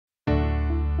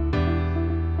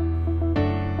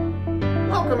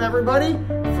welcome everybody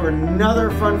for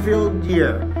another fun-filled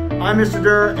year. I'm Mr.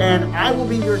 Durr and I will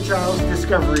be your child's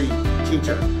discovery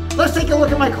teacher. Let's take a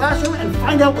look at my classroom and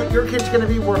find out what your kid's going to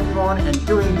be working on and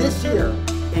doing this year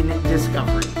in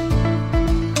Discovery.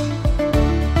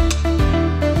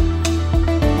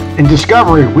 In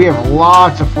Discovery, we have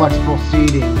lots of flexible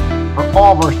seating for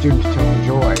all of our students to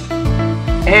enjoy.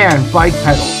 And bike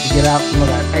pedals to get out some of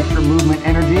that extra movement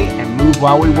energy and move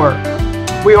while we work.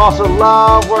 We also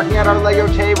love working at our Lego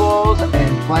tables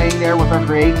and playing there with our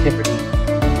creativity.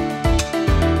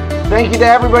 Thank you to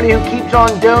everybody who keeps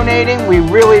on donating. We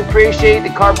really appreciate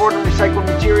the cardboard and recycled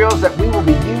materials that we will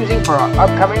be using for our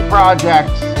upcoming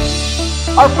projects.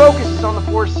 Our focus is on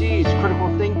the 4 C's: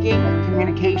 critical thinking,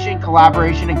 communication,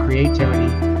 collaboration, and creativity.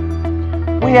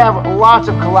 We have lots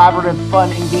of collaborative, fun,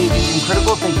 engaging, and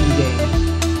critical thinking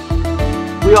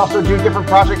games. We also do different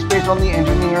projects based on the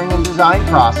engineering and design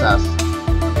process,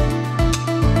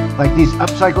 like these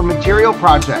upcycled material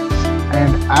projects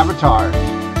and avatars.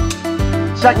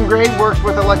 2nd grade works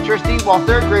with electricity, while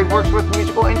 3rd grade works with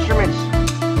musical instruments.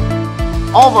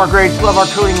 All of our grades love our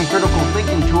coding and critical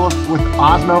thinking tools with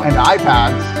Osmo and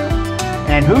iPads.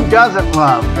 And who doesn't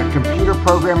love the computer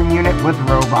programming unit with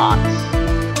robots?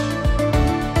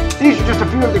 These are just a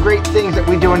few of the great things that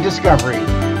we do in Discovery.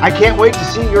 I can't wait to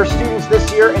see your students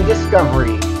this year in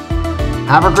Discovery.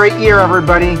 Have a great year,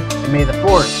 everybody, and may the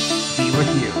force be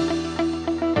with you.